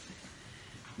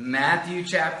Matthew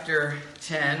chapter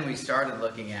 10, we started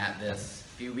looking at this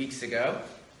a few weeks ago.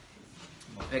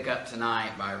 We'll pick up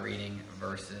tonight by reading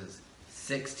verses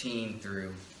 16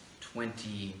 through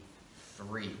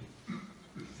 23.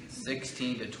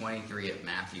 16 to 23 of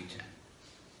Matthew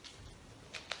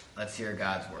 10. Let's hear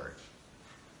God's word.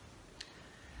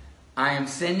 I am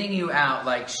sending you out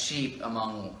like sheep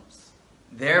among wolves.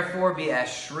 Therefore be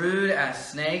as shrewd as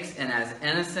snakes and as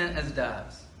innocent as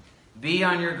doves. Be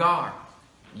on your guard.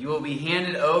 You will be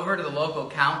handed over to the local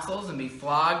councils and be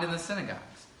flogged in the synagogues.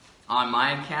 On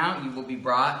my account, you will be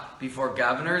brought before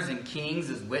governors and kings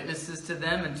as witnesses to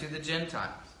them and to the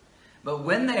Gentiles. But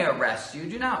when they arrest you,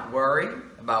 do not worry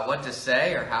about what to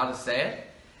say or how to say it.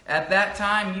 At that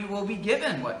time, you will be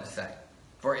given what to say.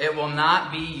 For it will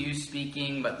not be you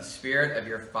speaking, but the Spirit of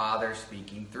your Father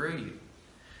speaking through you.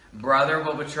 Brother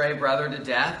will betray brother to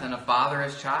death, and a father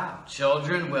his child.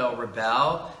 Children will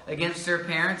rebel against their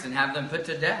parents and have them put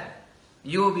to death.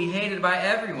 You will be hated by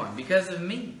everyone because of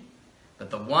me. But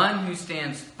the one who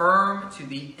stands firm to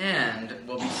the end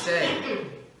will be saved.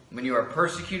 When you are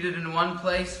persecuted in one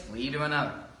place, flee to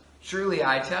another. Truly,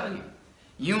 I tell you,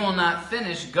 you will not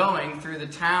finish going through the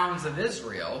towns of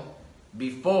Israel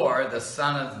before the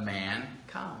Son of Man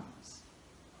comes.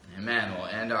 Amen. We'll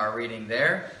end our reading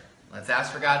there. Let's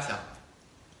ask for God's help.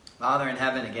 Father in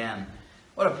heaven, again,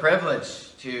 what a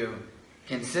privilege to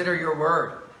consider your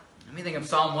word. Let me think of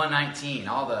Psalm 119,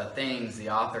 all the things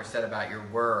the author said about your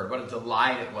word. What a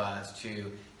delight it was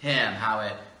to him, how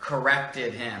it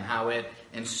corrected him, how it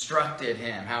instructed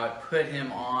him, how it put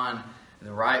him on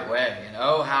the right way. And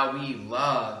oh, how we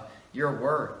love your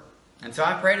word. And so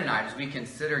I pray tonight, as we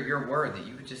consider your word, that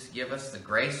you would just give us the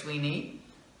grace we need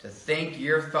to think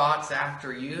your thoughts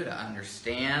after you, to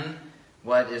understand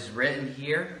what is written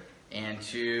here, and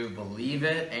to believe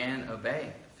it and obey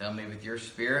it. Fill me with your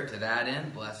Spirit to that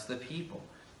end. Bless the people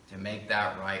to make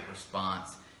that right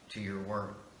response to your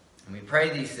word. And we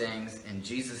pray these things in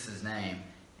Jesus' name.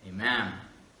 Amen.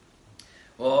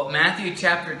 Well, Matthew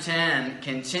chapter 10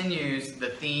 continues the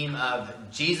theme of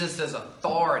Jesus'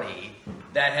 authority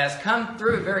that has come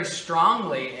through very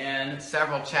strongly in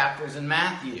several chapters in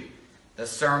Matthew. The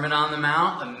Sermon on the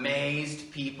Mount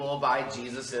amazed people by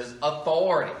Jesus'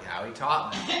 authority, how he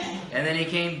taught them. And then he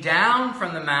came down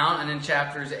from the mount, and in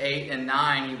chapters 8 and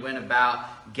 9, he went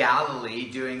about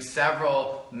Galilee doing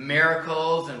several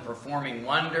miracles and performing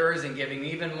wonders and giving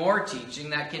even more teaching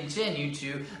that continued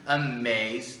to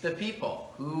amaze the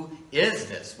people. Who is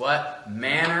this? What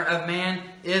manner of man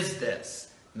is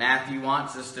this? Matthew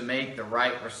wants us to make the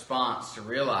right response to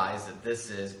realize that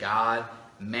this is God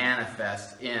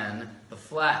manifest in the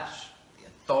flesh, the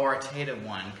authoritative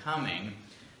one coming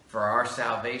for our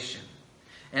salvation.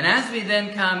 And as we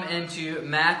then come into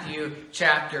Matthew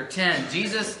chapter 10,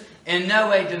 Jesus in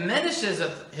no way diminishes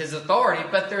his authority,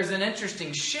 but there's an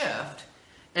interesting shift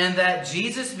in that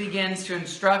Jesus begins to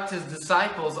instruct his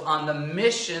disciples on the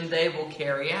mission they will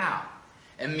carry out.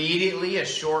 Immediately, a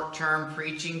short-term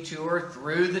preaching tour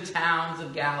through the towns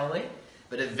of Galilee.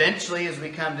 But eventually, as we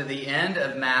come to the end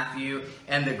of Matthew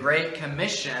and the Great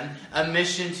Commission, a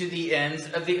mission to the ends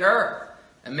of the earth.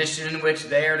 A mission in which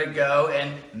they are to go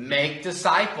and make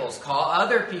disciples, call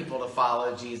other people to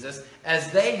follow Jesus as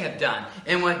they have done.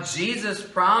 And what Jesus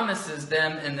promises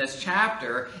them in this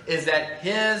chapter is that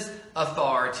his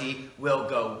authority will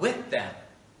go with them.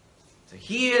 So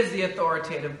he is the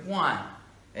authoritative one.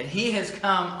 And he has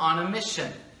come on a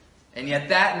mission. And yet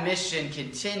that mission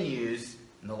continues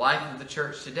in the life of the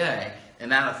church today,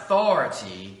 and that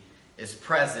authority is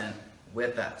present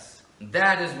with us. And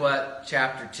that is what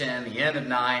chapter 10, the end of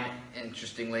 9,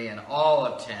 interestingly, and all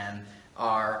of 10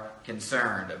 are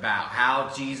concerned about. How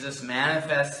Jesus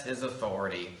manifests his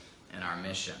authority in our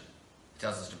mission. He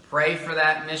tells us to pray for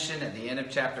that mission at the end of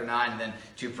chapter 9, and then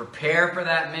to prepare for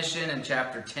that mission in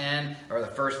chapter 10, or the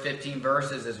first 15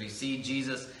 verses, as we see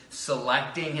Jesus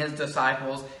selecting his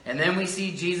disciples, and then we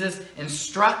see Jesus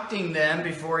instructing them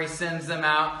before he sends them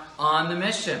out on the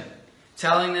mission,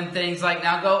 telling them things like,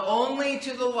 now go only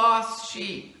to the lost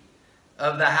sheep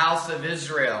of the house of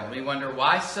Israel. We wonder,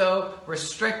 why so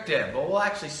restrictive? Well, we'll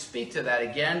actually speak to that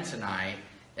again tonight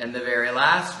in the very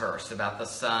last verse about the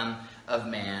Son of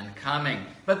Man coming.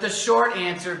 But the short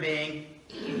answer being,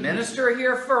 minister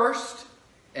here first,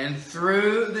 and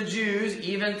through the Jews,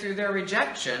 even through their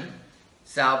rejection,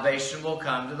 salvation will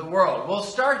come to the world. We'll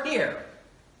start here,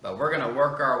 but we're going to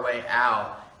work our way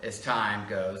out as time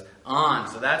goes on.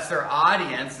 So that's their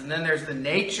audience. And then there's the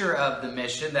nature of the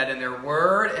mission, that in their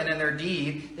word and in their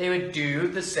deed, they would do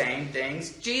the same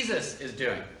things Jesus is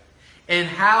doing. And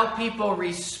how people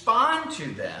respond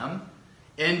to them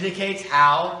indicates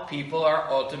how people are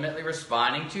ultimately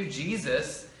responding to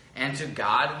Jesus and to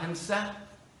God himself.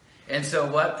 And so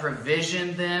what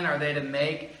provision then are they to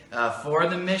make for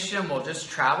the mission? Well, just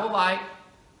travel light.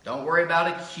 Don't worry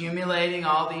about accumulating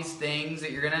all these things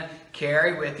that you're going to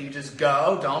carry with you. Just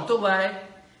go. Don't delay.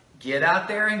 Get out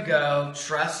there and go.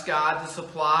 Trust God to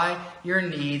supply your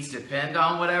needs. Depend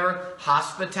on whatever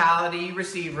hospitality you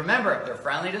receive. Remember, if they're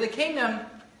friendly to the kingdom,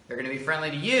 they're going to be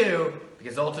friendly to you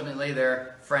because ultimately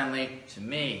they're friendly to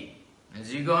me.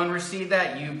 As you go and receive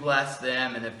that, you bless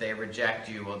them. And if they reject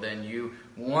you, well, then you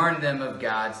warn them of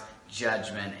God's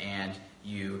judgment and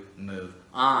you move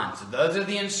on. So those are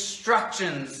the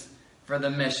instructions for the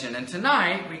mission. And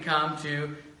tonight we come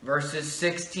to verses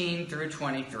 16 through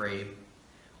 23,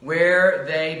 where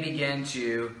they begin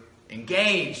to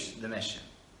engage the mission.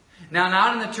 Now,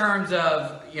 not in the terms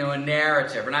of, a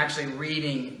narrative. We're not actually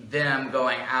reading them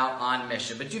going out on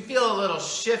mission. But you feel a little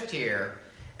shift here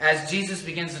as Jesus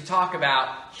begins to talk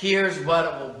about, here's what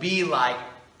it will be like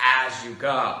as you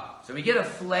go. So we get a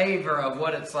flavor of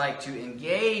what it's like to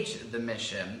engage the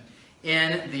mission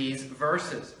in these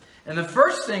verses. And the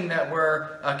first thing that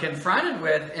we're confronted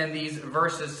with in these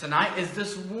verses tonight is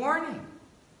this warning.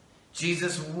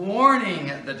 Jesus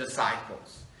warning the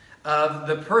disciples of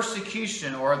the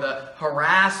persecution or the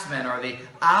harassment or the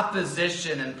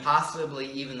opposition and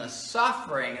possibly even the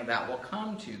suffering that will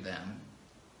come to them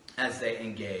as they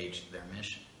engage their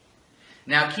mission.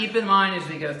 Now, keep in mind as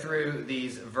we go through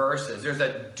these verses, there's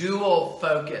a dual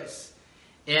focus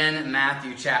in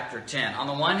Matthew chapter 10. On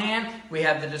the one hand, we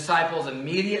have the disciples'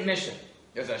 immediate mission.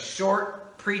 There's a short-term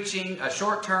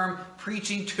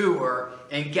preaching tour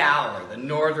in Galilee, the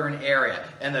northern area.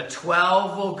 And the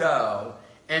 12 will go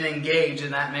and engage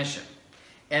in that mission.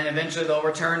 And eventually they'll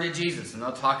return to Jesus and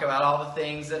they'll talk about all the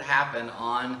things that happen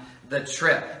on the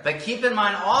trip. But keep in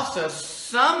mind also,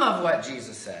 some of what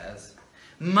Jesus says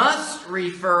must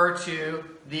refer to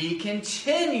the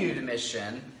continued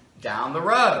mission down the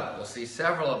road. We'll see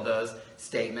several of those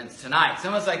statements tonight. It's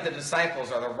almost like the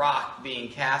disciples are the rock being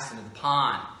cast into the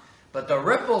pond. But the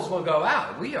ripples will go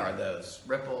out. We are those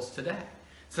ripples today.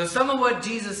 So some of what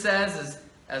Jesus says is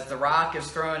as the rock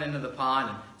is thrown into the pond,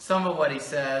 and some of what he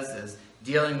says is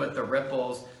dealing with the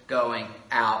ripples going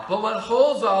out. But what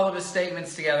holds all of his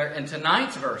statements together in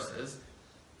tonight's verses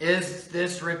is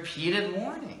this repeated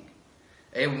warning.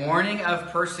 A warning of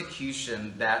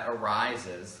persecution that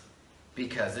arises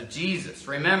because of Jesus.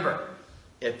 Remember,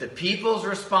 if the people's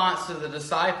response to the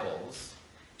disciples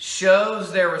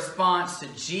shows their response to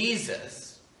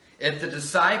Jesus, if the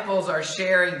disciples are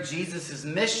sharing Jesus'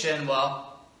 mission, well,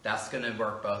 that's going to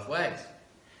work both ways.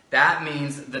 That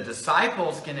means the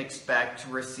disciples can expect to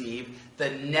receive the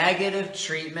negative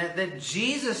treatment that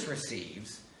Jesus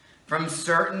receives from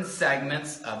certain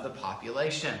segments of the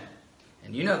population.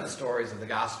 And you know the stories of the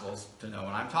Gospels to know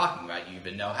what I'm talking about. You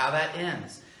even know how that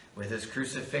ends with his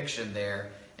crucifixion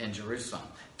there in Jerusalem.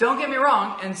 Don't get me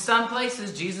wrong, in some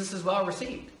places Jesus is well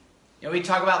received. We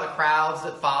talk about the crowds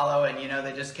that follow and,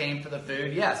 they just came for the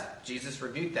food. Yes, Jesus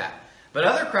rebuked that. But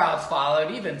other crowds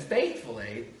followed even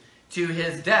faithfully to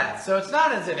his death. So it's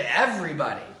not as if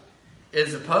everybody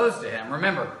is opposed to him.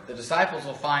 Remember, the disciples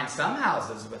will find some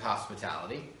houses with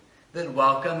hospitality that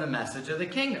welcome the message of the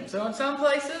kingdom. So in some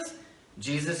places,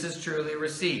 Jesus is truly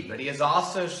received, but he is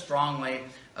also strongly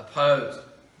opposed.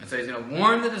 And so he's going to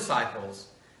warn the disciples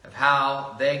of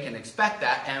how they can expect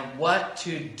that and what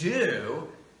to do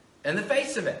in the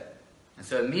face of it. And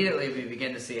so immediately we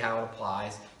begin to see how it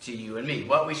applies to you and me,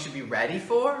 what we should be ready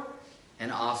for,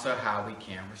 and also how we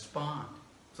can respond.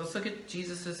 So let's look at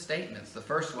Jesus' statements. The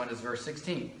first one is verse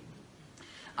 16.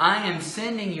 I am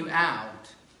sending you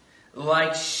out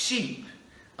like sheep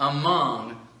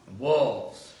among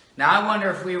wolves. Now, I wonder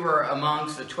if we were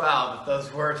amongst the 12, if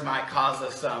those words might cause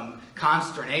us some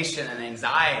consternation and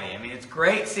anxiety. I mean, it's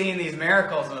great seeing these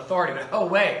miracles and authority, but oh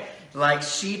wait, like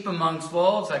sheep amongst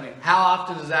wolves? I mean, how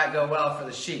often does that go well for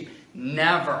the sheep?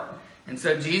 Never. And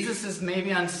so Jesus is maybe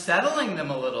unsettling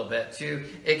them a little bit to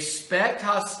expect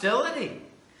hostility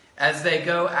as they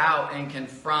go out and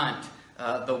confront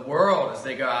the world, as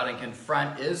they go out and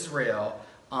confront Israel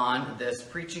on this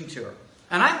preaching tour.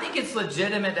 And I think it's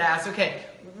legitimate to ask, okay,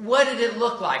 what did it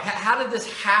look like? How did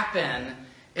this happen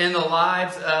in the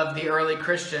lives of the early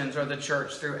Christians or the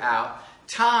church throughout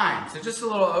time? So just a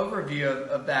little overview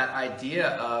of that idea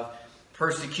of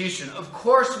persecution. Of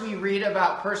course, we read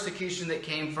about persecution that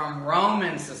came from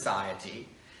Roman society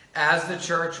as the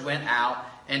church went out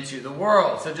into the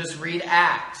world. So just read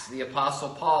Acts. The Apostle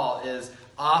Paul is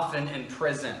often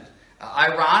imprisoned.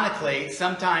 Ironically,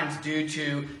 sometimes due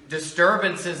to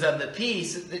disturbances of the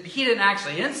peace that he didn't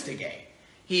actually instigate.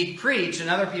 he'd preach and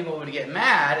other people would get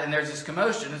mad and there's this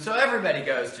commotion. And so everybody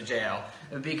goes to jail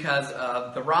because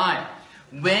of the riot.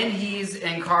 When he's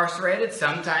incarcerated,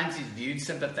 sometimes he's viewed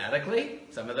sympathetically.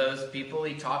 Some of those people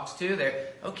he talks to, they're,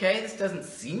 okay, this doesn't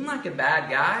seem like a bad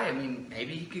guy. I mean,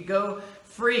 maybe he could go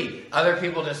free. Other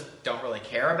people just don't really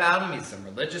care about him. He's some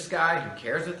religious guy. Who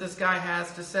cares what this guy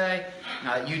has to say?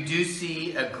 You do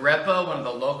see Agrippa, one of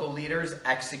the local leaders,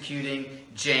 executing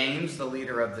James, the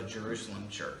leader of the Jerusalem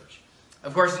church.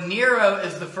 Of course, Nero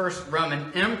is the first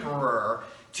Roman emperor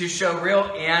to show real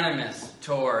animus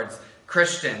towards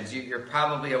Christians. You're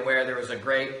probably aware there was a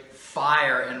great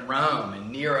fire in Rome, and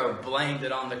Nero blamed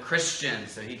it on the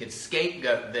Christians so he could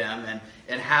scapegoat them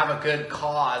and have a good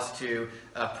cause to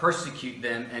persecute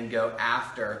them and go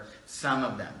after some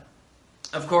of them.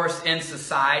 Of course, in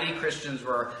society, Christians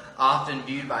were often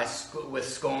viewed with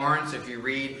scorn. So if you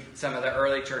read some of the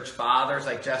early church fathers,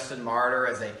 like Justin Martyr,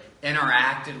 as they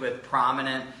interacted with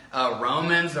prominent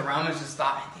Romans, the Romans just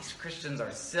thought, hey, these Christians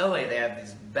are silly. They have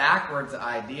these backwards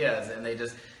ideas, and they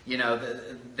just,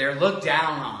 they're looked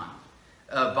down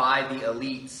on by the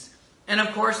elites. And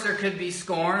of course, there could be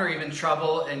scorn or even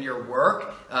trouble in your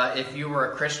work if you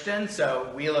were a Christian.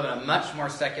 So we live in a much more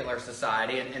secular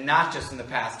society, and not just in the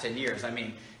past 10 years. I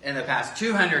mean, in the past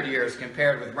 200 years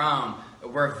compared with Rome,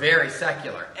 we're very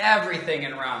secular. Everything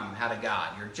in Rome had a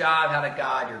god. Your job had a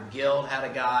god. Your guild had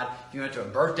a god. If you went to a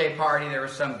birthday party, there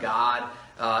was some god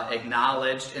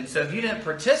acknowledged. And so if you didn't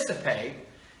participate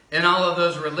in all of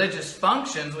those religious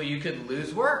functions, well, you could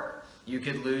lose work. You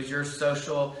could lose your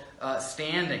social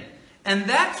standing. And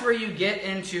that's where you get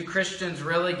into Christians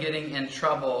really getting in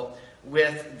trouble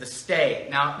with the state.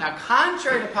 Now,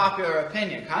 contrary to popular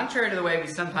opinion, contrary to the way we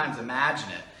sometimes imagine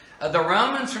it, the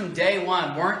Romans from day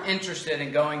one weren't interested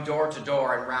in going door to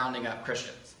door and rounding up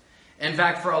Christians. In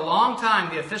fact, for a long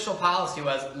time, the official policy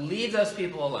was, leave those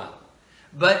people alone.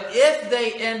 But if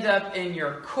they end up in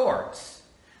your courts,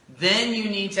 then you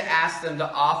need to ask them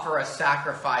to offer a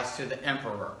sacrifice to the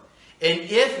emperor. And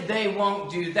if they won't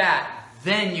do that,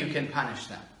 then you can punish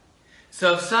them.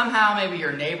 So if somehow maybe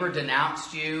your neighbor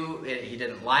denounced you, he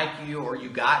didn't like you, or you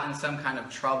got in some kind of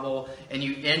trouble and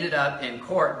you ended up in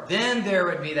court, then there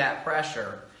would be that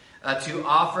pressure to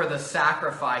offer the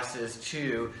sacrifices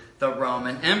to the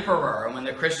Roman emperor. And when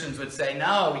the Christians would say,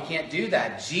 no, we can't do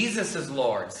that. Jesus is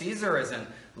Lord. Caesar isn't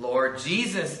Lord.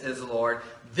 Jesus is Lord.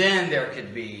 Then there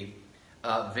could be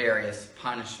various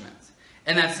punishments.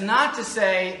 And that's not to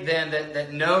say then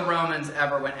that no Romans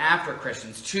ever went after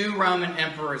Christians. Two Roman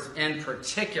emperors in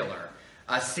particular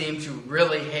seem to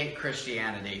really hate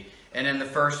Christianity. And in the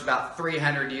first about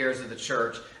 300 years of the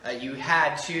church, you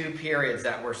had two periods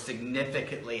that were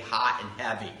significantly hot and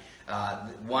heavy.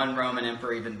 One Roman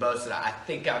emperor even boasted, I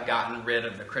think I've gotten rid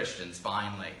of the Christians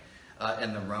finally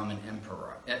in the Roman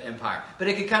Empire. But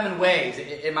it could come in waves.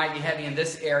 It might be heavy in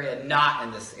this area, not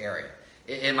in this area.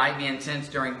 It might be intense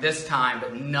during this time,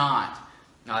 but not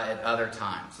at other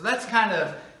times. So that's kind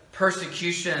of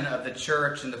persecution of the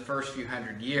church in the first few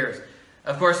hundred years.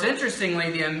 Of course, interestingly,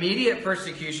 the immediate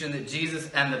persecution that Jesus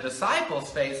and the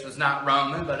disciples faced was not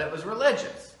Roman, but it was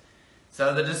religious.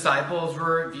 So the disciples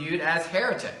were viewed as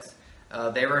heretics.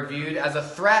 They were viewed as a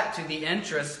threat to the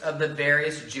interests of the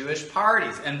various Jewish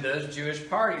parties. And those Jewish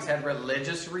parties had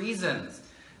religious reasons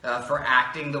for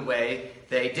acting the way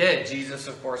they did. Jesus,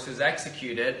 of course, was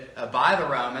executed by the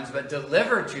Romans, but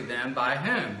delivered to them by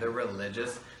whom? The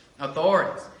religious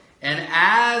authorities. And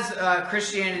as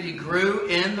Christianity grew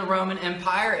in the Roman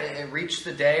Empire, it reached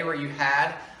the day where you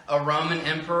had a Roman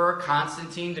emperor,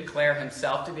 Constantine, declare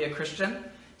himself to be a Christian.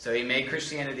 So he made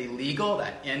Christianity legal.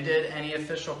 That ended any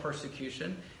official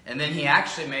persecution. And then he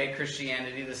actually made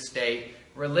Christianity the state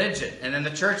religion. And then the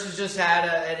church has just had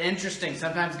an interesting,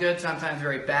 sometimes good, sometimes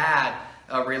very bad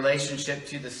relationship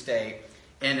to the state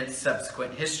in its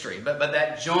subsequent history. But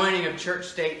that joining of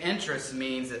church-state interests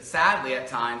means that sadly at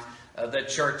times the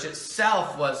church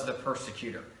itself was the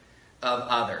persecutor of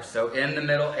others. So in the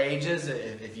Middle Ages,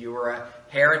 if you were a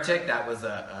heretic, that was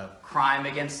a crime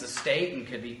against the state and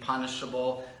could be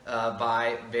punishable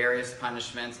by various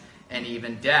punishments and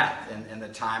even death. In the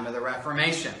time of the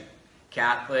Reformation,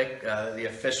 Catholic, the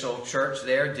official church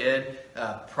there, did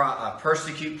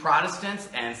persecute Protestants,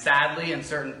 and sadly in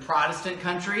certain Protestant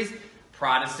countries,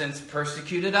 Protestants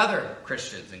persecuted other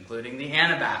Christians, including the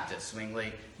Anabaptists.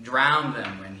 Zwingli drowned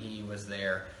them when he was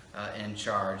there in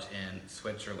charge in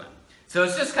Switzerland. So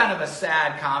it's just kind of a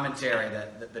sad commentary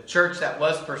that the church that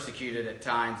was persecuted at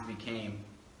times became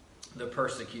the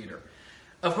persecutor.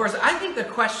 Of course, I think the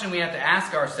question we have to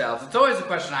ask ourselves, it's always a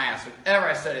question I ask whenever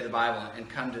I study the Bible and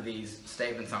come to these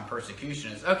statements on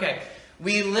persecution, is, okay,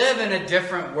 We live in a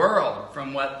different world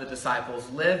from what the disciples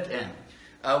lived in.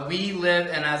 We live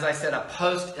in, as I said, a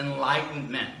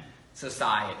post-Enlightenment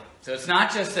society. So it's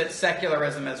not just that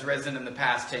secularism has risen in the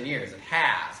past 10 years. It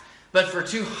has. But for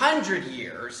 200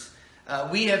 years,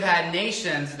 we have had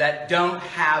nations that don't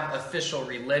have official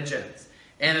religions.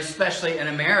 And especially in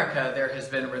America, there has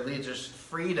been religious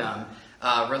freedom,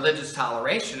 religious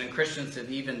toleration, and Christians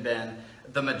have even been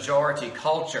the majority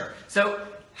culture. So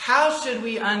how should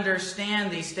we understand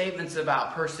these statements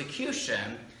about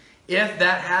persecution if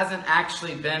that hasn't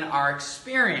actually been our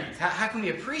experience? How can we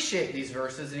appreciate these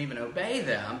verses and even obey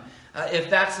them if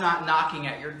that's not knocking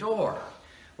at your door?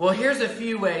 Well, here's a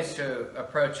few ways to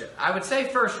approach it. I would say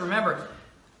first, remember,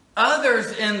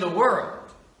 others in the world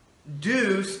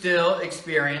do still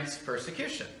experience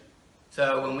persecution.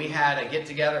 So when we had a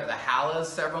get-together at the Hallas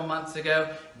several months ago,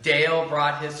 Dale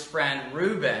brought his friend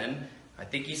Reuben. I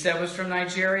think he said was from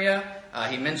Nigeria.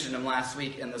 He mentioned him last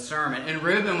week in the sermon. And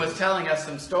Reuben was telling us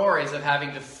some stories of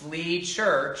having to flee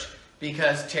church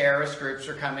because terrorist groups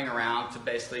are coming around to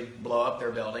basically blow up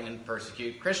their building and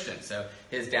persecute Christians. So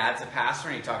his dad's a pastor,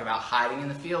 and he talked about hiding in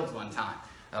the fields one time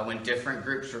when different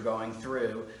groups were going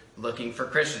through looking for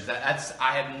Christians.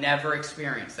 I have never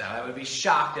experienced that. I would be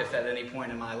shocked if at any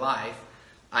point in my life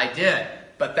I did.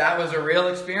 But that was a real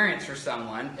experience for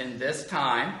someone in this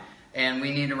time, and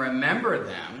we need to remember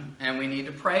them, and we need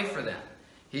to pray for them.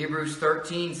 Hebrews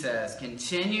 13 says,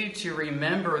 "Continue to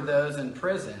remember those in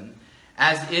prison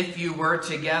as if you were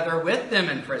together with them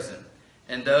in prison,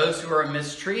 and those who are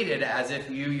mistreated as if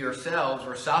you yourselves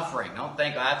were suffering." Don't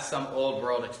think that's some old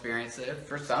world experience.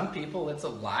 For some people, it's a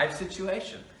live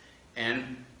situation.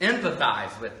 And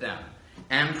empathize with them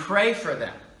and pray for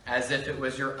them as if it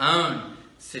was your own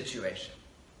situation.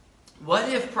 What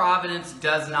if providence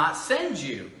does not send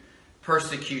you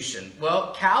persecution?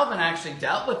 Well, Calvin actually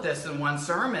dealt with this in one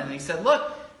sermon. And he said,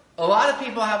 look, a lot of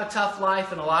people have a tough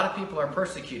life and a lot of people are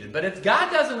persecuted. But if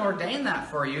God doesn't ordain that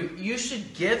for you, you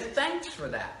should give thanks for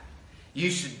that.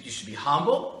 You should be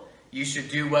humble. You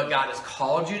should do what God has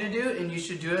called you to do, and you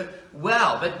should do it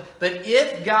well. But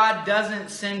if God doesn't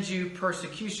send you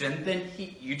persecution, then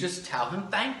you just tell him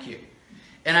thank you.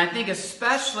 And I think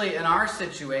especially in our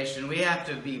situation, we have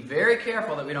to be very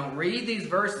careful that we don't read these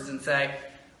verses and say,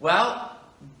 well,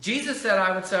 Jesus said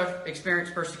I would experience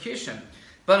persecution,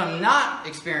 but I'm not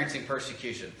experiencing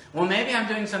persecution. Well, maybe I'm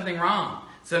doing something wrong.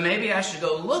 So maybe I should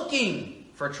go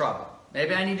looking for trouble.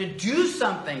 Maybe I need to do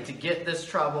something to get this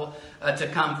trouble to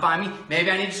come find me. Maybe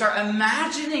I need to start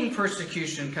imagining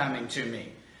persecution coming to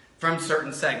me from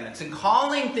certain segments and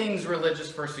calling things religious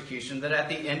persecution that at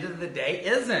the end of the day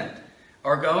isn't.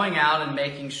 Or going out and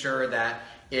making sure that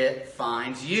it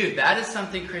finds you. That is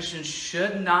something Christians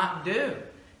should not do.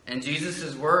 And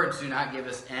Jesus' words do not give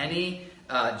us any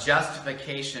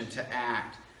justification to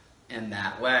act in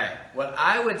that way. What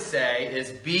I would say is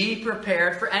be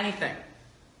prepared for anything.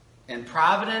 In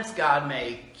providence, God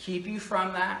may keep you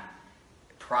from that.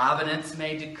 Providence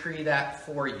may decree that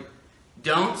for you.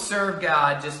 Don't serve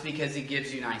God just because he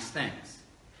gives you nice things.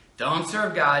 Don't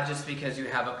serve God just because you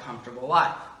have a comfortable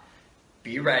life.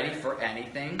 Be ready for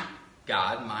anything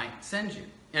God might send you.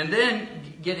 And then,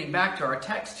 getting back to our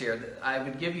text here, I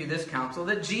would give you this counsel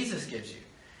that Jesus gives you.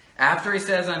 After he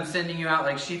says, I'm sending you out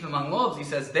like sheep among wolves, he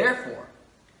says, therefore,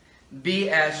 be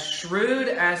as shrewd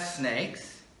as snakes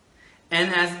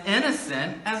and as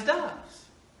innocent as doves.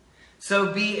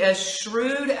 So be as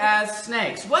shrewd as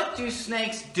snakes. What do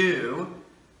snakes do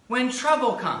when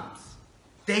trouble comes?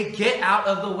 They get out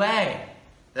of the way.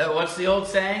 What's the old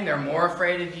saying? They're more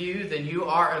afraid of you than you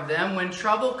are of them. When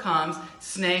trouble comes,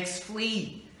 snakes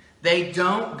flee. They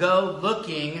don't go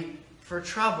looking for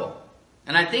trouble.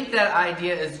 And I think that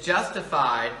idea is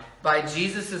justified by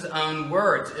Jesus' own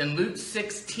words. In Luke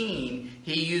 16,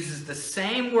 he uses the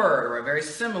same word, or a very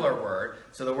similar word.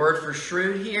 So the word for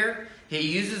shrewd here, he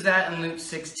uses that in Luke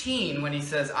 16 when he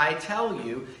says, I tell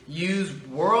you, use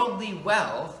worldly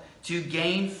wealth to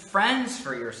gain friends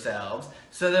for yourselves,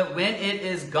 so that when it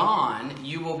is gone,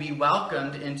 you will be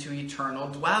welcomed into eternal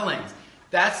dwellings.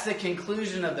 That's the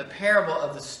conclusion of the parable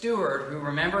of the steward who,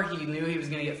 remember, he knew he was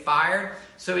going to get fired,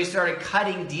 so he started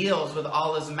cutting deals with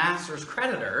all his master's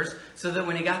creditors so that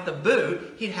when he got the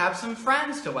boot, he'd have some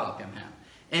friends to welcome him.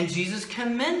 And Jesus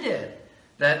commended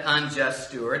that unjust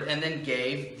steward and then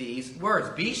gave these words.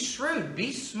 Be shrewd,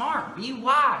 be smart, be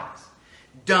wise.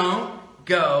 Don't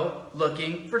go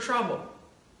looking for trouble.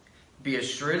 Be as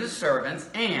shrewd as servants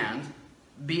and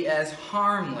be as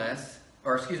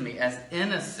as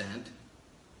innocent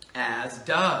as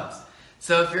doves.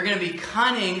 So if you're going to be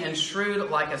cunning and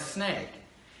shrewd like a snake,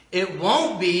 it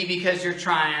won't be because you're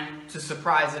trying to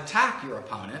surprise attack your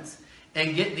opponents.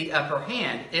 and get the upper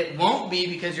hand. It won't be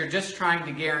because you're just trying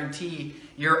to guarantee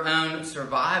your own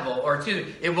survival, or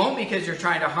it won't be because you're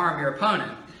trying to harm your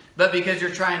opponent, but because you're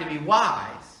trying to be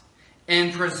wise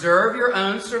and preserve your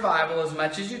own survival as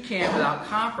much as you can without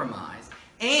compromise.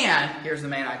 And, here's the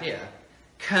main idea,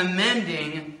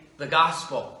 commending the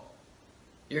gospel.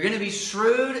 You're going to be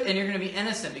shrewd and you're going to be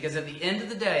innocent, because at the end of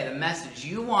the day, the message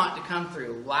you want to come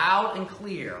through loud and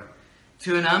clear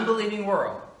to an unbelieving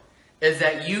world is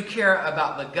that you care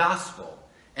about the gospel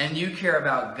and you care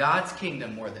about God's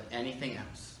kingdom more than anything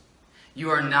else.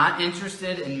 You are not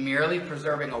interested in merely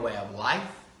preserving a way of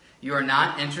life. You are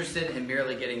not interested in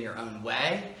merely getting your own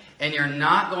way. And you're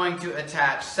not going to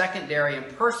attach secondary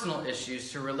and personal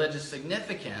issues to religious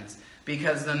significance,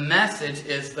 because the message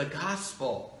is the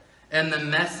gospel. And the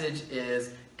message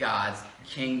is God's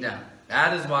kingdom.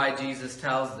 That is why Jesus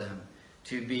tells them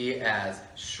to be as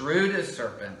shrewd as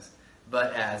serpents,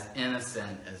 but as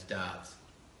innocent as doves.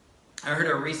 I read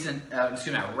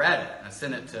it. I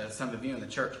sent it to some of you in the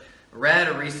church. Read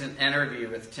a recent interview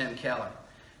with Tim Keller,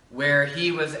 where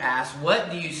he was asked,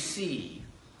 what do you see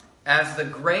as the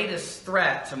greatest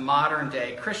threat to modern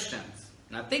day Christians?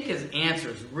 And I think his answer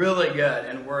is really good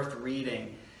and worth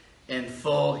reading in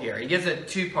full here. He gives a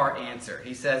two-part answer.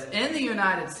 He says, in the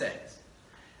United States,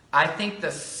 I think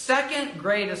the second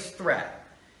greatest threat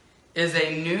is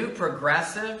a new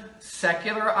progressive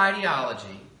secular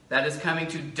ideology that is coming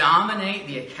to dominate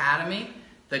the academy,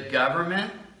 the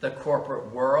government, the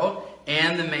corporate world,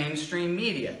 and the mainstream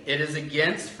media. It is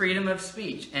against freedom of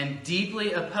speech and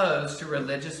deeply opposed to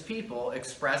religious people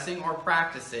expressing or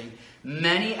practicing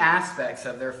many aspects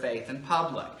of their faith in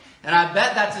public. And I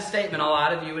bet that's a statement a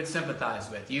lot of you would sympathize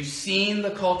with. You've seen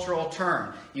the cultural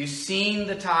turn. You've seen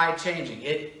the tide changing.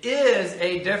 It is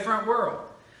a different world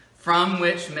from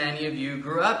which many of you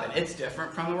grew up in. It's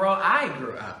different from the world I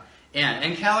grew up in.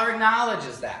 And Keller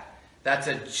acknowledges that. That's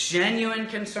a genuine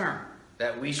concern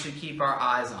that we should keep our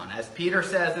eyes on. As Peter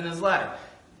says in his letter,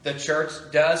 the church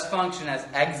does function as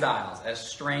exiles, as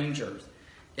strangers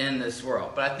in this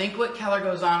world. But I think what Keller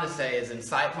goes on to say is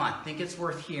insightful. I think it's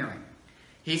worth hearing.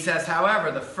 He says,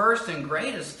 however, the first and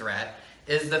greatest threat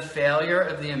is the failure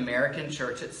of the American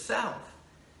church itself.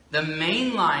 The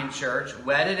mainline church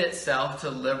wedded itself to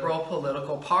liberal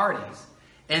political parties,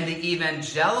 and the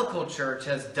evangelical church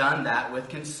has done that with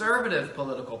conservative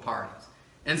political parties.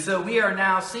 And so we are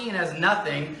now seen as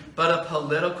nothing but a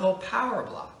political power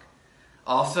block.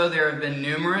 Also, there have been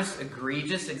numerous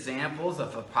egregious examples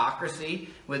of hypocrisy,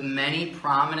 with many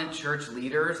prominent church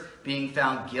leaders being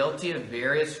found guilty of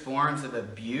various forms of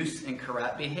abuse and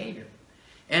corrupt behavior.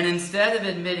 And instead of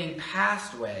admitting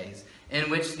past ways in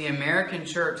which the American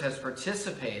church has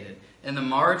participated in the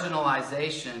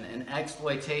marginalization and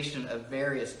exploitation of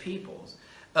various peoples,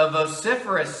 a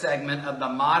vociferous segment of the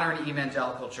modern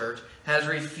evangelical church has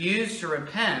refused to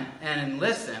repent and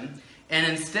listen, and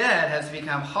instead has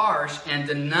become harsh and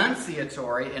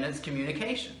denunciatory in its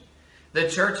communication. The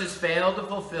church has failed to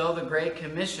fulfill the Great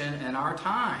Commission in our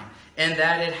time, and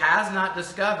that it has not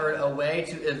discovered a way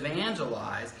to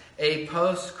evangelize a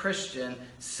post-Christian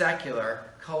secular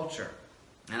culture.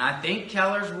 And I think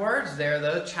Keller's words there,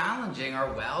 though challenging,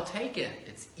 are well taken.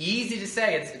 It's easy to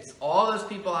say it's all those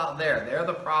people out there. They're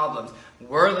the problems.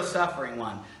 We're the suffering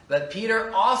one. But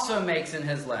Peter also makes in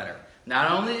his letter,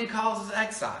 not only he calls us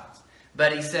exiles,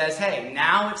 but he says, hey,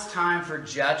 now it's time for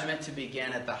judgment to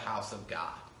begin at the house of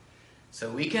God. So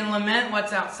we can lament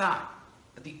what's outside,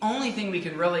 but the only thing we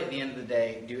can really, at the end of the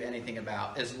day, do anything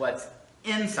about is what's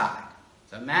inside.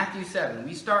 So Matthew 7,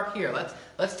 we start here.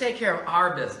 Let's take care of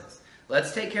our business.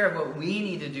 Let's take care of what we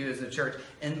need to do as a church.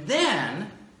 And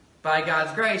then, by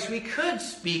God's grace, we could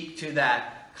speak to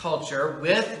that culture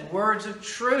with words of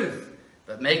truth,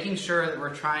 but making sure that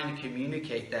we're trying to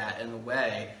communicate that in the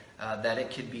way that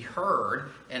it could be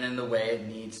heard and in the way it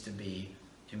needs to be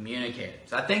communicated.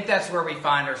 So I think that's where we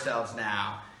find ourselves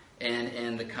now and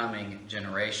in the coming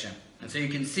generation. And so you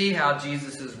can see how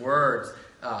Jesus' words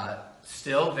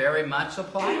still very much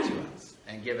apply to us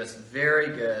and give us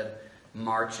very good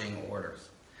marching orders.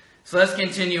 So let's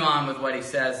continue on with what he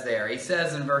says there. He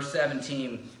says in verse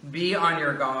 17, be on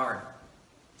your guard.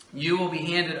 You will be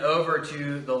handed over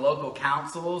to the local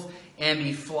councils and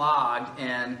be flogged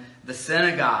in the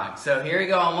synagogue. So here you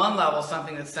go, on one level,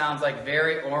 something that sounds like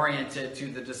very oriented to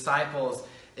the disciples'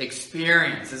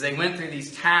 experience. As they went through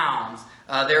these towns,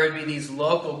 there would be these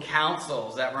local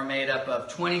councils that were made up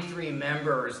of 23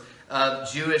 members of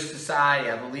Jewish society.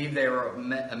 I believe they were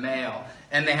male.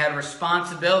 And they had a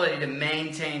responsibility to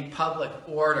maintain public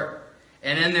order.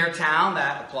 And in their town,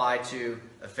 that applied to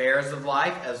affairs of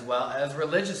life as well as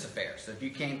religious affairs. So if you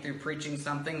came through preaching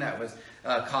something that was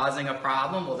causing a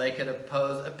problem, well, they could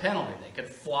impose a penalty. They could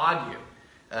flog you.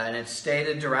 And it's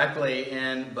stated directly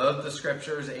in both the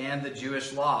scriptures and the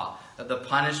Jewish law. The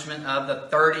punishment of the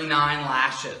 39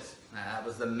 lashes. That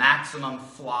was the maximum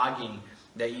flogging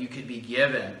that you could be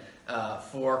given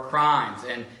for crimes.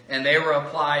 And they were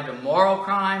applied to moral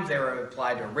crimes. They were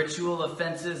applied to ritual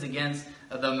offenses against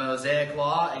the Mosaic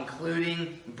law,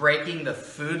 including breaking the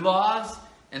food laws.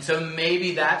 And so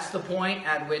maybe that's the point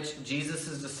at which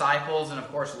Jesus' disciples, and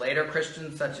of course later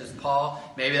Christians such as Paul,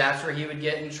 maybe that's where he would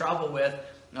get in trouble with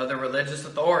the religious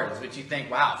authorities, which you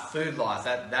think, wow, food laws,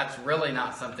 that's really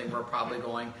not something we're probably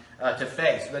going to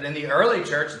face. But in the early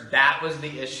church, that was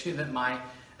the issue that might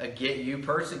get you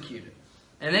persecuted.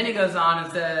 And then he goes on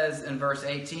and says in verse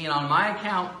 18, on my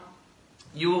account,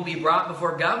 you will be brought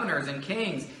before governors and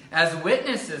kings as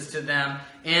witnesses to them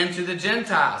and to the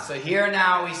Gentiles. So here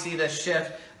now we see the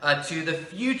shift to the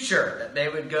future, that they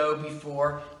would go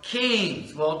before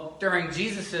kings. Well, during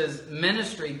Jesus'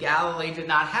 ministry, Galilee did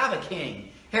not have a king.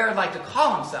 Herod liked to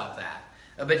call himself that.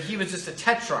 But he was just a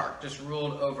tetrarch, just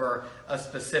ruled over a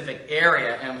specific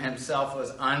area, and himself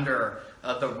was under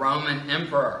the Roman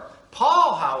emperor.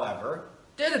 Paul, however,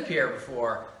 did appear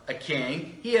before a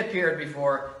king. He appeared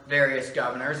before various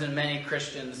governors, and many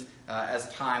Christians,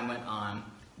 as time went on,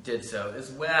 did so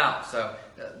as well. So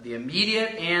the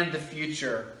immediate and the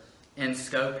future in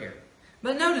scope here.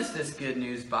 But notice this good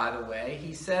news, by the way.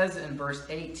 He says in verse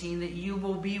 18 that you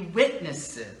will be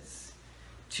witnesses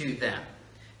to them.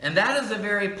 And that is a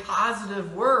very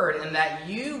positive word, in that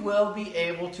you will be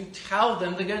able to tell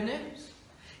them the good news.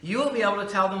 You will be able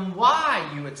to tell them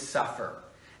why you would suffer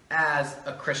as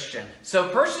a Christian. So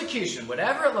persecution,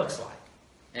 whatever it looks like,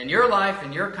 in your life,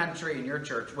 in your country, in your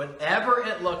church, whatever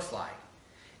it looks like,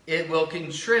 it will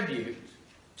contribute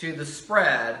to the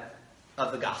spread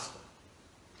of the gospel.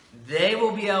 They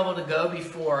will be able to go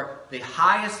before the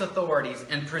highest authorities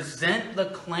and present the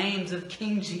claims of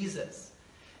King Jesus.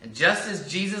 And just as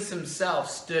Jesus himself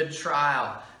stood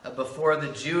trial before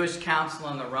the Jewish council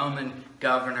and the Roman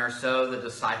governor, so the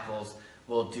disciples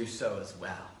will do so as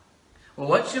well. Well,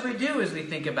 what should we do as we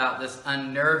think about this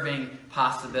unnerving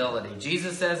possibility?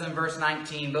 Jesus says in verse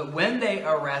 19, but when they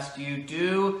arrest you,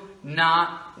 do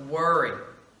not worry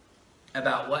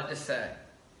about what to say.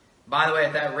 By the way,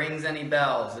 if that rings any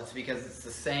bells, it's because it's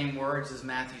the same words as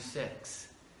Matthew 6.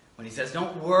 When he says,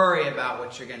 don't worry about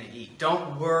what you're going to eat.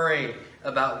 Don't worry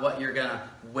about what you're going to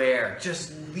wear.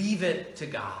 Just leave it to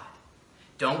God.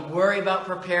 Don't worry about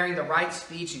preparing the right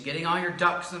speech and getting all your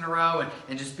ducks in a row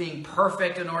and just being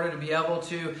perfect in order to be able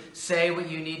to say what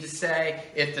you need to say.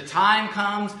 If the time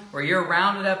comes where you're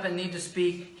rounded up and need to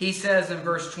speak, he says in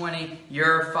verse 20,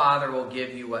 your Father will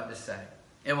give you what to say.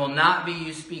 It will not be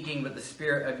you speaking, but the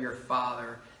Spirit of your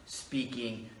Father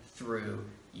speaking through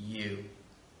you.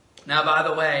 Now, by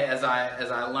the way, as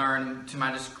I learned to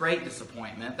my just great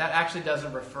disappointment, that actually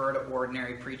doesn't refer to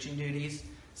ordinary preaching duties.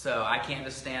 So I can't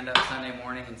just stand up Sunday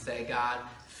morning and say, God,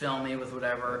 fill me with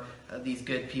whatever these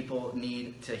good people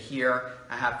need to hear.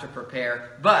 I have to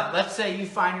prepare. But let's say you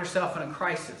find yourself in a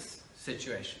crisis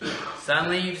situation.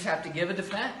 Suddenly you just have to give a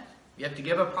defense. You have to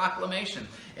give a proclamation.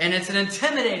 And it's an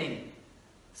intimidating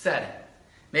setting.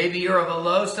 Maybe you're of a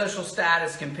low social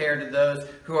status compared to those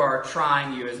who are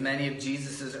trying you, as many of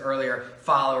Jesus' earlier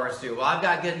followers do. Well, I've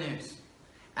got good news.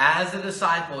 As a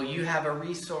disciple, you have a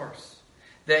resource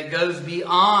that goes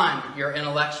beyond your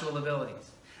intellectual abilities,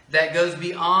 that goes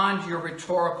beyond your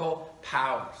rhetorical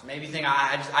powers. Maybe you think,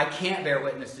 I can't bear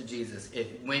witness to Jesus.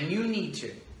 When you need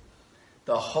to,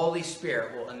 the Holy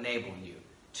Spirit will enable you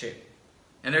to.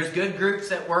 And there's good groups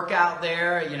that work out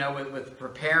there, with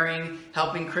preparing,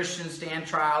 helping Christians stand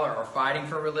trial or fighting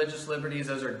for religious liberties.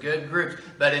 Those are good groups.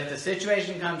 But if the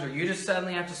situation comes where you just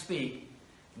suddenly have to speak,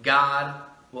 God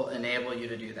will enable you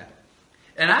to do that.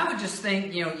 And I would just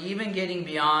think, even getting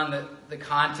beyond the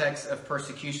context of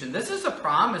persecution, this is a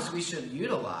promise we should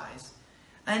utilize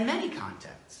in many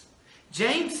contexts.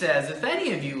 James says, if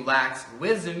any of you lacks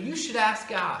wisdom, you should ask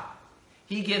God.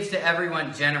 He gives to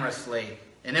everyone generously,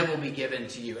 and it will be given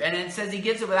to you. And it says he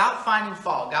gives it without finding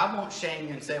fault. God won't shame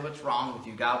you and say, what's wrong with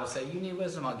you? God will say, you need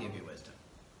wisdom, I'll give you wisdom.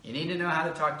 You need to know how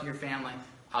to talk to your family,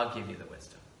 I'll give you the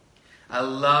wisdom. I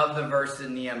love the verse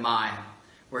in Nehemiah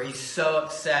where he's so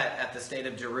upset at the state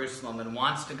of Jerusalem and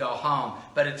wants to go home.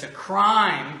 But it's a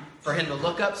crime for him to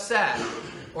look upset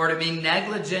or to be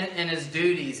negligent in his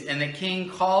duties. And the king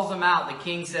calls him out. The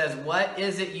king says, what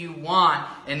is it you want?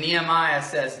 And Nehemiah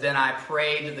says, then I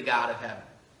prayed to the God of heaven.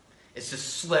 It's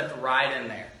just slipped right in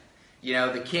there.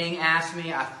 The king asked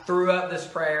me, I threw up this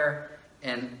prayer,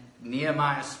 and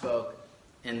Nehemiah spoke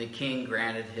and the king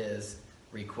granted his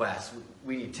request.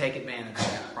 We need to take advantage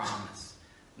of that promise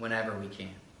whenever we can.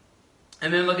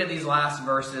 And then look at these last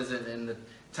verses in the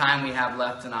time we have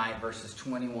left tonight, verses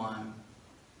 21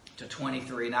 to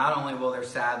 23. Not only will there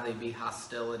sadly be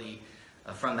hostility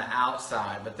from the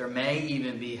outside, but there may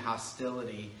even be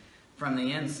hostility from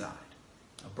the inside.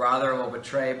 A brother will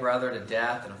betray brother to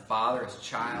death, and a father his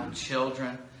child.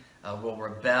 Children will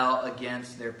rebel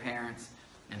against their parents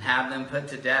and have them put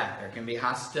to death. There can be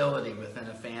hostility within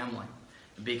a family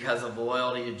because of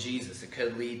loyalty to Jesus. It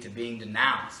could lead to being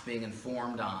denounced, being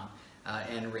informed on,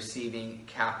 and receiving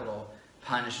capital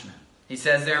punishment. He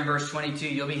says there in verse 22,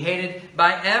 you'll be hated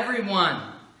by everyone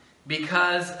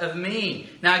because of me.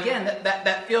 Now again,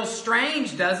 that feels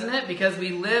strange, doesn't it? Because we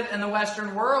live in the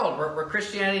Western world where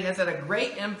Christianity has had a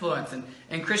great influence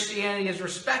and Christianity is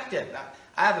respected.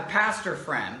 I have a pastor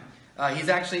friend. He's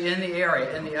actually in the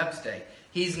area, in the upstate.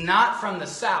 He's not from the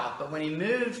South, but when he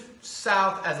moved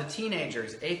south as a teenager,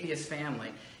 his atheist family,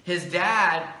 his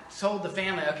dad told the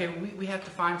family, okay, we have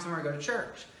to find somewhere to go to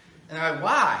church. And they're like,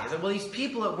 why? He said, well, these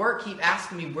people at work keep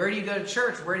asking me, where do you go to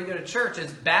church? Where do you go to church?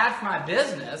 It's bad for my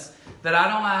business that I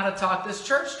don't know how to talk this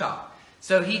church talk.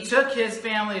 So he took his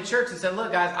family to church and said,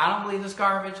 look, guys, I don't believe this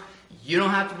garbage. You don't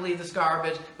have to believe this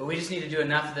garbage, but we just need to do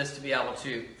enough of this to be able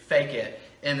to fake it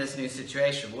in this new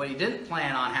situation. But what he didn't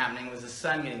plan on happening was his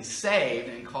son getting saved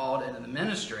and called into the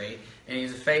ministry, and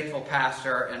he's a faithful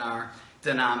pastor in our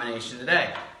denomination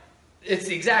today. It's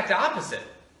the exact opposite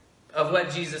of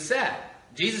what Jesus said.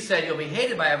 Jesus said, you'll be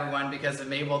hated by everyone because of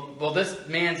me. Well, this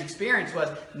man's experience was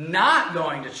not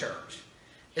going to church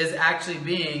is actually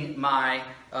being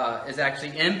is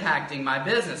actually impacting my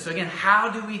business. So again,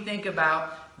 how do we think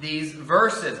about these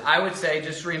verses? I would say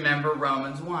just remember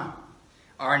Romans 1.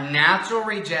 Our natural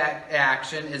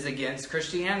reaction is against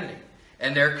Christianity.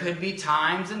 And there could be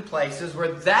times and places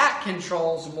where that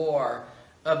controls more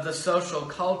of the social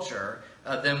culture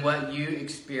than what you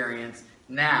experience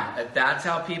now. If that's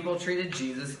how people treated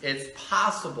Jesus, it's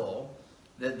possible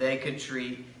that they could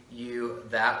treat you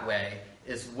that way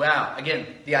as well. Again,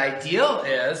 the ideal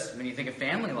is, when you think of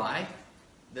family life,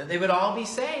 that they would all be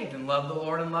saved and love the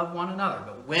Lord and love one another.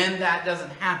 But when that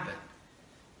doesn't happen,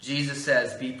 Jesus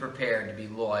says, be prepared to be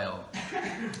loyal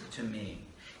to me.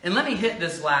 And let me hit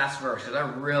this last verse, because I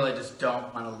really just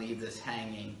don't want to leave this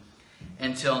hanging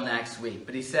until next week.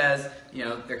 But he says,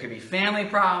 there could be family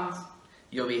problems.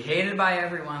 You'll be hated by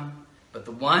everyone, but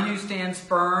the one who stands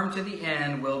firm to the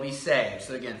end will be saved.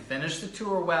 So again, finish the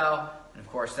tour well. And of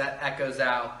course, that echoes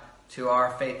out to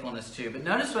our faithfulness too. But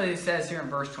notice what he says here in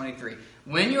verse 23.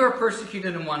 When you are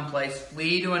persecuted in one place,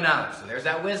 flee to another. So there's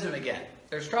that wisdom again. If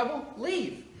there's trouble,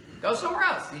 leave. Go somewhere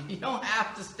else. You don't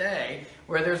have to stay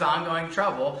where there's ongoing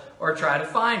trouble or try to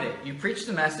find it. You preach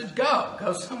the message,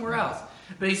 go somewhere else.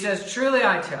 But he says, truly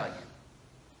I tell you,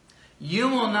 you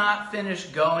will not finish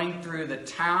going through the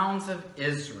towns of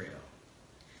Israel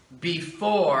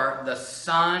before the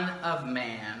Son of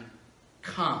Man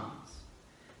comes.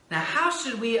 Now, how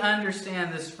should we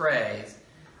understand this phrase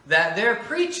that their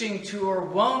preaching tour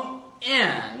won't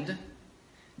end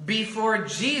before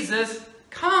Jesus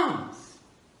comes?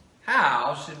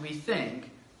 How should we think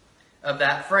of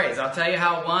that phrase? I'll tell you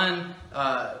how one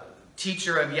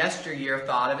teacher of yesteryear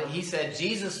thought of it. He said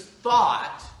Jesus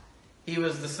thought he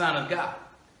was the Son of God.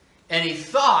 And he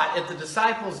thought if the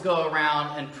disciples go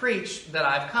around and preach that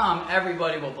I've come,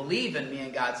 everybody will believe in me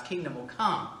and God's kingdom will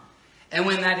come. And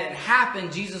when that didn't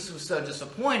happen, Jesus was so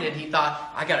disappointed, he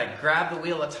thought, I got to grab the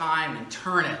wheel of time and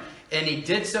turn it. And he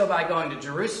did so by going to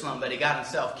Jerusalem, but he got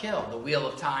himself killed. The wheel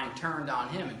of time turned on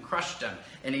him and crushed him.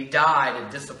 And he died a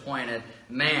disappointed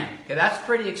man. Okay, that's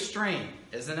pretty extreme,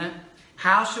 isn't it?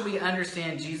 How should we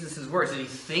understand Jesus' words? Did he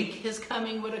think his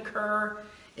coming would occur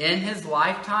in his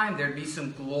lifetime? There'd be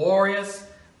some glorious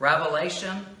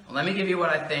revelation? Well, let me give you what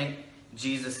I think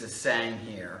Jesus is saying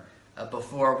here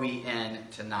before we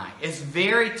end tonight. It's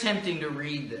very tempting to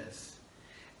read this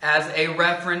as a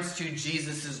reference to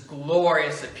Jesus'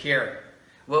 glorious appearing.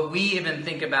 What we even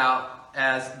think about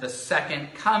as the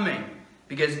second coming,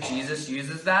 because Jesus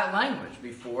uses that language,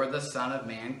 before the Son of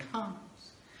Man comes.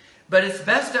 But it's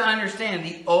best to understand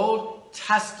the Old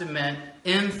Testament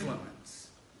influence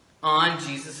on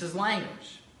Jesus'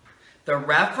 language. The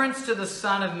reference to the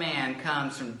Son of Man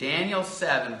comes from Daniel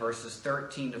 7, verses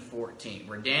 13 to 14,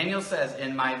 where Daniel says,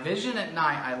 in my vision at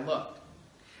night I looked,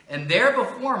 and there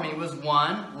before me was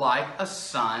one like a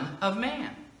son of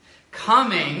man,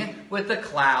 coming with the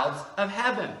clouds of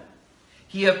heaven.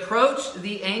 He approached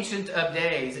the Ancient of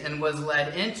Days and was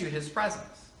led into his presence.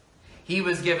 He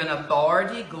was given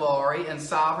authority, glory, and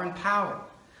sovereign power.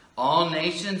 All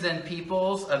nations and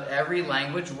peoples of every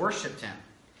language worshipped him.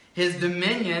 His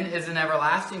dominion is an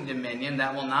everlasting dominion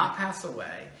that will not pass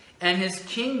away, and his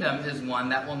kingdom is one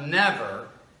that will never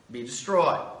be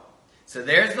destroyed. So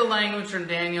there's the language from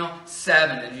Daniel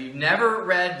 7. If you've never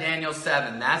read Daniel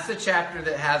 7, that's the chapter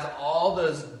that has all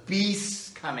those beasts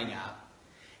coming up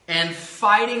and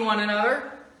fighting one another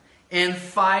and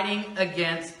fighting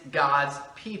against God's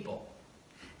people.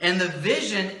 And the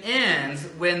vision ends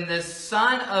when this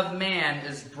Son of Man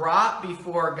is brought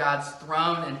before God's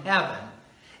throne in heaven,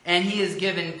 and he is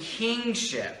given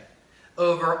kingship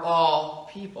over all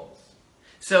peoples.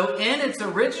 So in its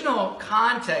original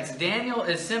context, Daniel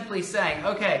is simply saying,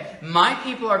 okay, my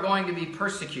people are going to be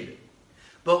persecuted.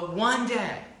 But one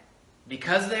day,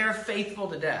 because they are faithful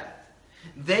to death,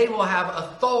 they will have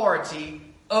authority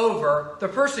over the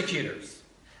persecutors.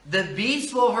 The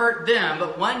beast will hurt them,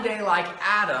 but one day, like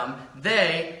Adam,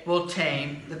 they will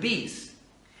tame the beast.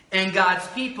 And God's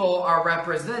people are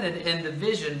represented in the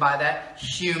vision by that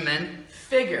human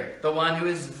figure, the one who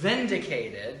is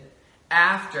vindicated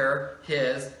after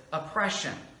his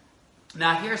oppression.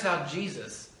 Now, here's how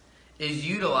Jesus is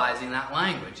utilizing that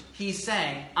language. He's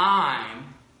saying,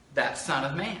 I'm that Son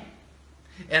of Man.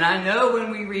 And I know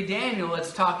when we read Daniel,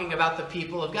 it's talking about the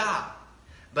people of God.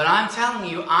 But I'm telling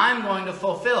you, I'm going to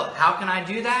fulfill it. How can I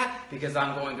do that? Because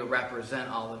I'm going to represent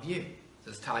all of you.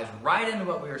 This ties right into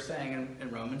what we were saying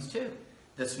in Romans 2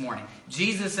 this morning.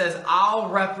 Jesus says, I'll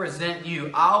represent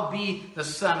you. I'll be the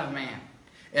Son of Man.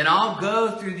 And I'll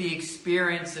go through the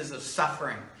experiences of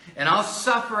suffering. And I'll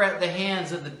suffer at the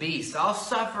hands of the beast. I'll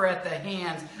suffer at the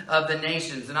hands of the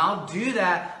nations. And I'll do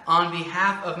that on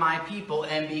behalf of my people.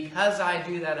 And because I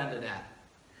do that unto death,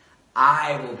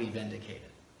 I will be vindicated.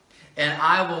 And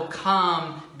I will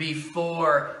come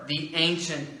before the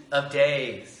Ancient of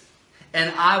Days.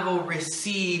 And I will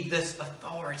receive this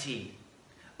authority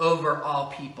over all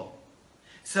people.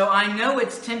 So I know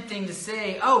it's tempting to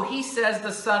say, oh, he says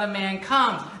the Son of Man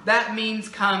comes. That means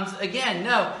comes again.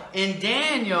 No, in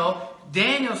Daniel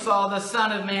saw the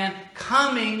Son of Man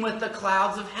coming with the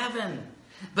clouds of heaven.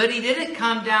 But he didn't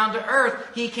come down to earth.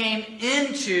 He came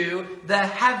into the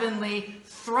heavenly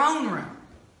throne room.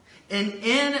 And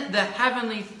in the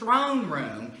heavenly throne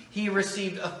room, he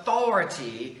received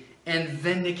authority and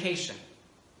vindication.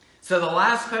 So the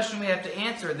last question we have to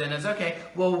answer then is, okay,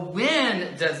 well,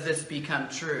 when does this become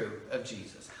true of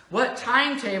Jesus? What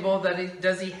timetable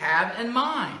does he have in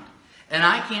mind? And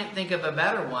I can't think of a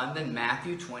better one than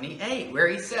Matthew 28, where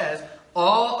he says,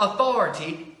 all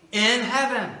authority in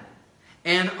heaven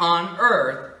and on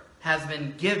earth has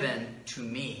been given to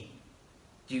me.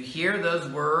 Do you hear those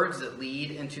words that lead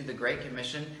into the Great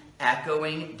Commission,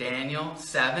 echoing Daniel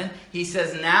 7? He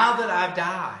says, now that I've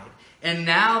died, and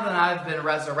now that I've been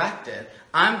resurrected,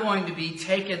 I'm going to be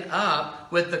taken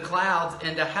up with the clouds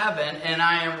into heaven, and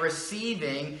I am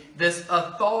receiving this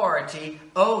authority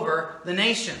over the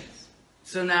nations.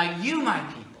 So now you, my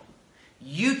people,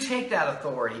 you take that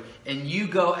authority and you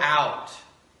go out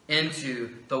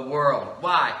into the world.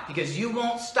 Why? Because you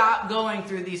won't stop going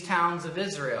through these towns of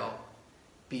Israel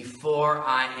before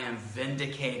I am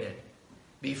vindicated,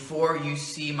 before you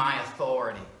see my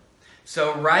authority.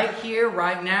 So right here,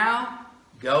 right now,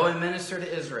 go and minister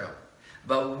to Israel.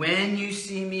 But when you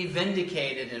see me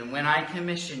vindicated and when I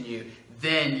commission you,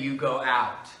 then you go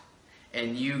out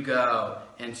and you go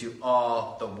into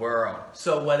all the world.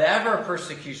 So whatever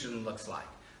persecution looks like,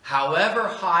 however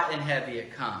hot and heavy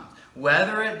it comes,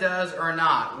 whether it does or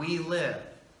not, we live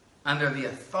under the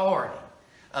authority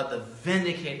of the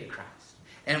vindicated Christ.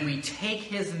 And we take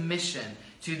his mission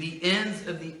to the ends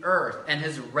of the earth, and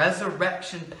his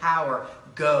resurrection power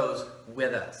goes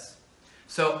with us.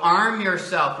 So arm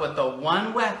yourself with the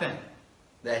one weapon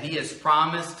that he has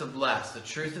promised to bless, the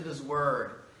truth of his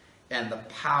word and the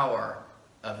power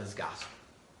of his gospel.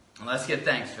 And let's give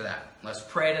thanks for that. Let's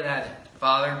pray to that end.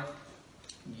 Father,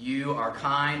 you are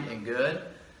kind and good,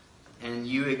 and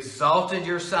you exalted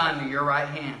your Son to your right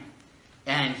hand.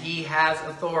 And he has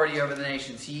authority over the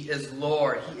nations. He is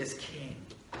Lord. He is King.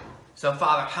 So,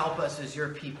 Father, help us as your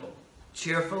people,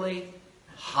 cheerfully,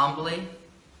 humbly,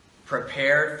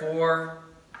 prepared for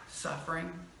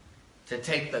suffering, to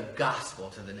take the gospel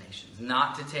to the nations,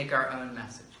 not to take our own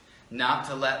message, not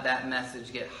to let that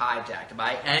message get hijacked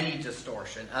by any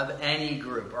distortion of any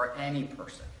group or any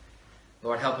person.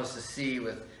 Lord, help us to see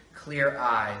with clear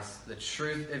eyes the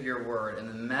truth of your word and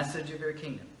the message of your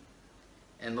kingdom.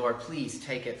 And Lord, please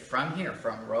take it from here,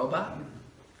 from Roebuck,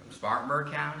 from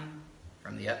Spartanburg County,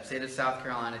 from the upstate of South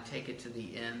Carolina, take it to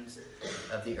the ends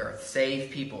of the earth. Save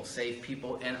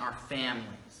people in our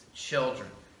families, children,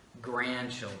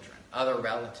 grandchildren, other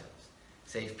relatives.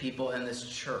 Save people in this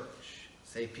church.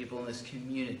 Save people in this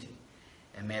community.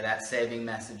 And may that saving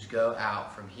message go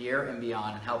out from here and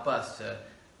beyond and help us to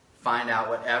find out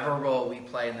whatever role we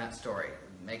play in that story.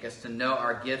 Make us to know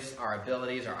our gifts, our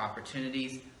abilities, our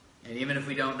opportunities. And even if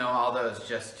we don't know all those,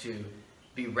 just to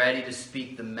be ready to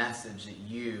speak the message that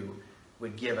you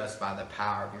would give us by the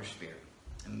power of your Spirit.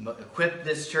 And equip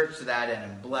this church to that end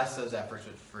and bless those efforts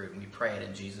with fruit. And we pray it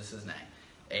in Jesus' name.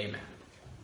 Amen.